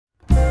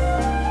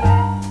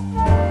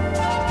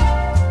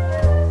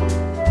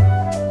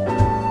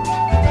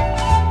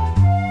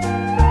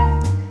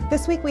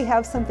week we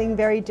have something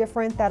very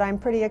different that I'm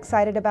pretty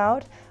excited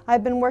about.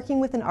 I've been working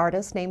with an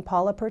artist named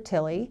Paula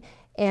Pertilli,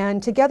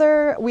 and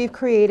together we've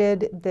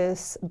created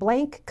this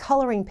blank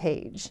coloring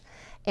page.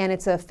 And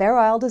it's a Fair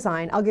Isle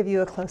design. I'll give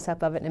you a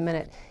close-up of it in a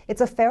minute.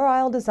 It's a Fair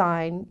Isle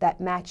design that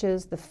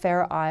matches the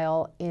Fair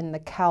Isle in the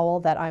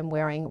cowl that I'm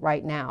wearing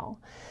right now.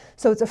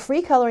 So it's a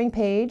free coloring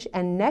page,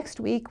 and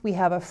next week we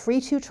have a free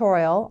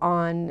tutorial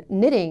on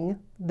knitting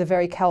the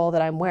very cowl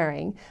that I'm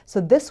wearing. So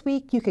this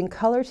week you can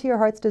color to your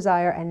heart's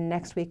desire, and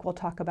next week we'll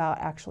talk about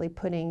actually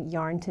putting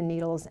yarn to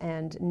needles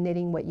and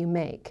knitting what you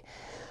make.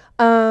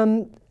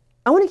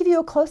 I want to give you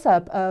a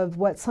close-up of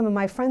what some of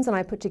my friends and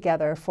I put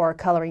together for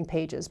coloring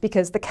pages,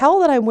 because the cowl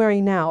that I'm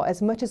wearing now,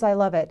 as much as I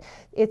love it,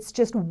 it's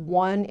just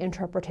one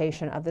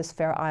interpretation of this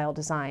Fair Isle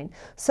design.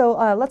 So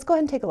let's go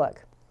ahead and take a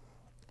look.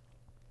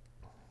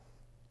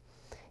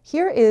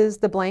 Here is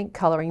the blank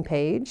coloring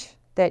page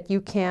that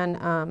you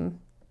can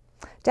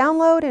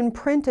download and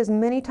print as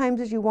many times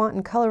as you want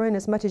and color in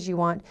as much as you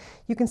want.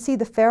 You can see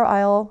the Fair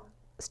Isle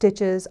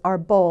stitches are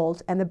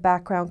bold and the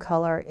background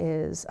color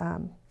is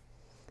a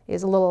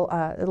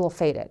little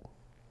faded.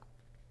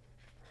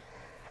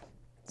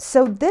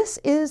 So this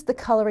is the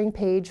coloring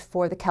page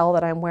for the cowl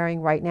that I'm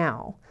wearing right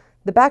now.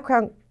 The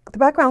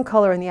background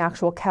color in the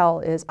actual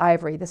cowl is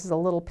ivory. This is a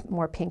little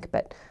more pink,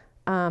 but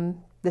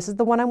this is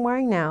the one I'm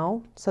wearing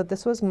now. So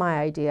this was my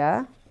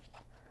idea.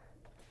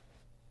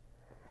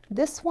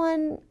 This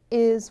one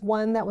is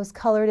one that was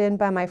colored in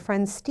by my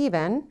friend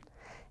Steven.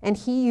 And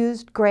he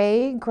used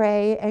gray,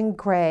 gray, and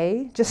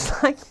gray,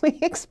 just like we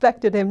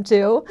expected him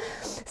to.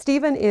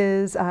 Steven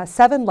is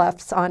 7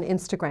 Lefts on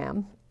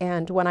Instagram.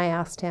 And when I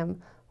asked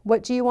him,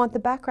 what do you want the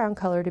background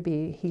color to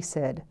be? He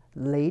said,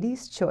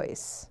 lady's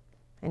choice.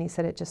 And he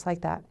said it just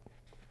like that.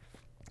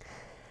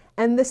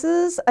 And this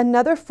is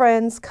another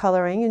friend's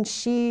coloring, and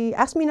she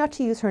asked me not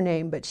to use her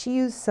name, but she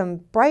used some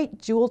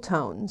bright jewel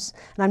tones.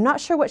 And I'm not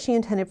sure what she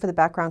intended for the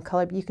background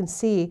color, but you can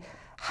see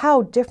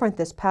how different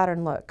this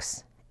pattern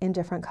looks in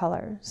different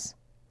colors.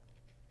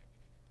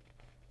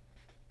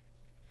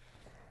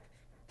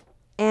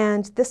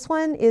 And this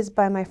one is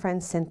by my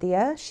friend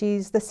Cynthia.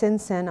 She's the Sin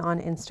Sin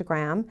on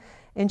Instagram,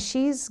 and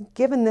she's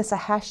given this a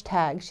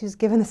hashtag. She's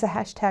given this a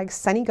hashtag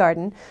Sunny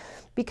Garden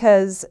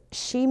because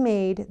she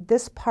made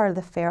this part of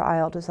the Fair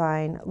Isle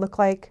design look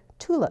like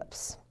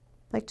tulips,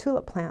 like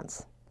tulip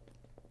plants.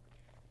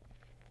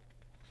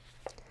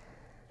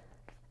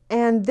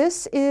 And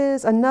this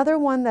is another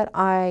one that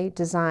I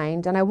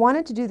designed, and I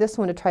wanted to do this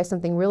one to try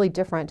something really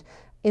different.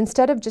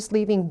 Instead of just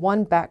leaving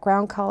one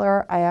background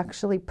color, I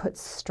actually put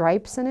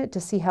stripes in it to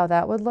see how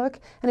that would look,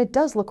 and it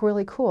does look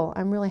really cool.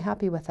 I'm really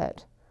happy with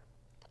it.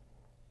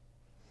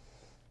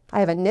 I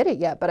haven't knit it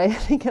yet, but I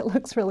think it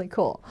looks really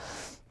cool.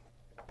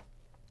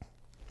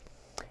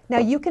 Now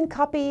you can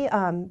copy,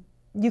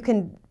 you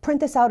can print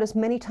this out as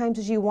many times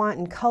as you want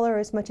and color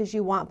as much as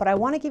you want, but I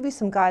want to give you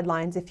some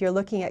guidelines if you're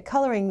looking at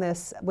coloring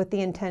this with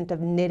the intent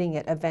of knitting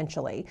it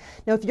eventually.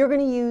 Now if you're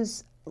going to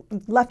use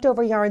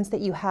leftover yarns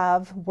that you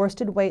have,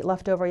 worsted weight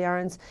leftover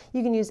yarns,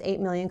 you can use 8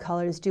 million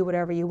colors, do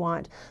whatever you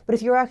want. But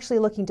if you're actually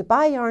looking to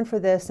buy yarn for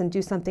this and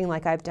do something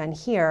like I've done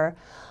here,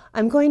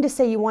 I'm going to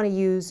say you want to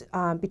use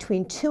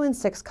between 2 and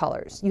 6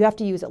 colors. You have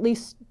to use at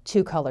least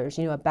 2 colors,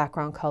 you know, a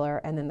background color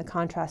and then the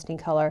contrasting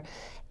color,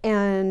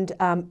 and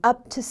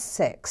up to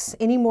 6.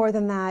 Any more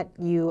than that,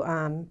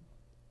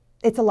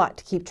 it's a lot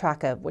to keep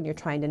track of when you're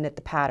trying to knit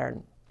the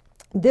pattern.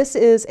 This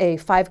is a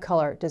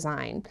 5-color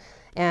design,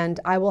 and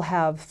I will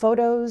have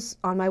photos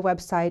on my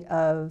website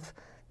of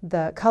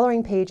the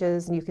coloring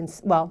pages, and you can,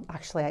 well,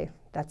 actually,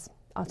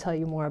 I'll tell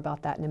you more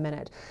about that in a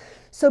minute.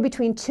 So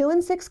between 2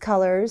 and 6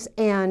 colors,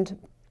 and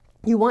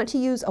you want to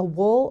use a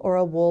wool or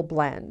a wool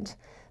blend.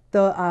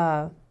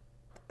 The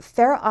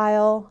Fair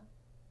Isle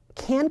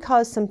can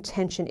cause some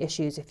tension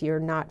issues if you're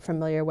not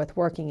familiar with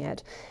working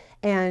it.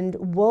 And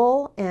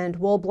wool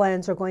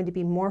blends are going to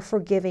be more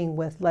forgiving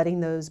with letting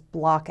those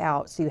block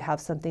out so you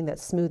have something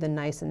that's smooth and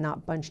nice and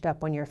not bunched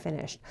up when you're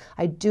finished.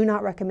 I do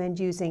not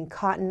recommend using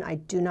cotton. I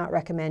do not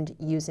recommend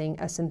using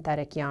a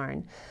synthetic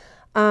yarn.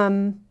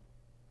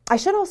 I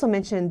should also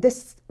mention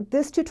this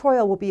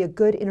tutorial will be a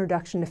good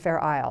introduction to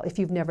Fair Isle if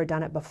you've never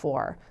done it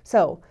before.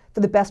 So for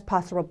the best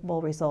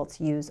possible results,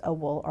 use a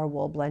wool or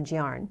wool blend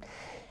yarn.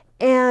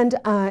 And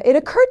it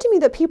occurred to me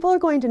that people are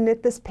going to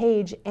knit this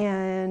page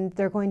and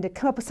they're going to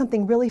come up with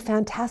something really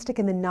fantastic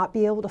and then not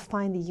be able to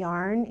find the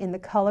yarn in the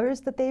colors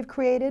that they've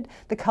created,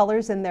 the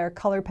colors in their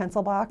colored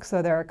pencil box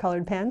or their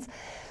colored pens.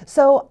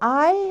 So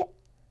I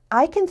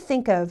can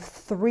think of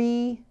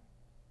 3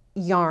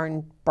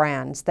 yarn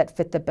brands that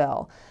fit the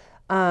bill.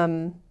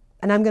 And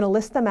I'm going to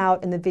list them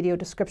out in the video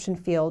description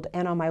field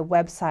and on my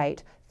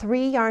website.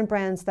 3 yarn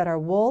brands that are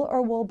wool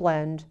or wool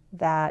blend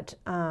that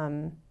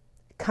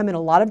come in a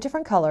lot of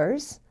different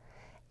colors,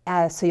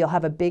 so you'll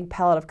have a big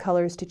palette of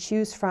colors to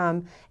choose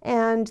from,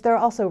 and they're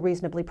also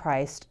reasonably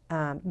priced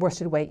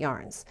worsted weight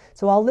yarns.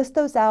 So I'll list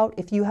those out.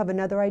 If you have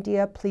another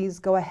idea, please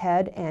go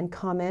ahead and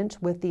comment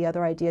with the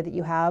other idea that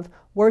you have.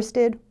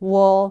 Worsted,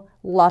 wool,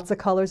 lots of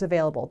colors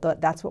available.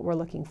 That's what we're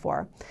looking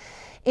for.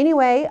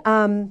 Anyway,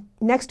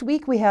 next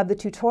week we have the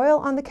tutorial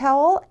on the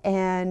cowl,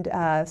 and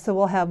so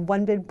we'll have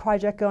one big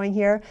project going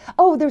here.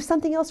 Oh, there's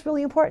something else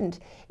really important.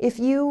 If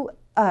you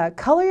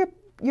color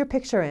your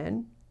picture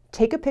in,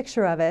 take a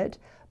picture of it,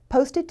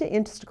 post it to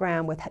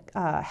Instagram with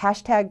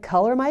hashtag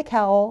Color My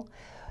Cowl,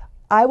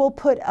 I will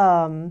put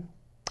a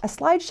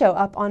slideshow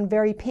up on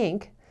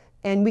VeryPink,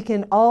 and we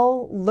can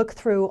all look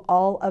through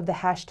all of the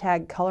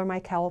hashtag Color My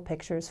Cowl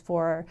pictures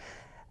for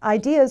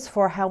ideas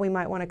for how we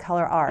might want to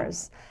color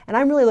ours. And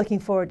I'm really looking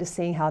forward to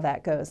seeing how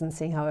that goes and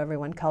seeing how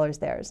everyone colors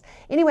theirs.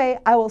 Anyway,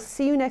 I will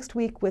see you next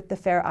week with the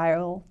Fair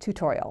Isle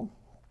tutorial.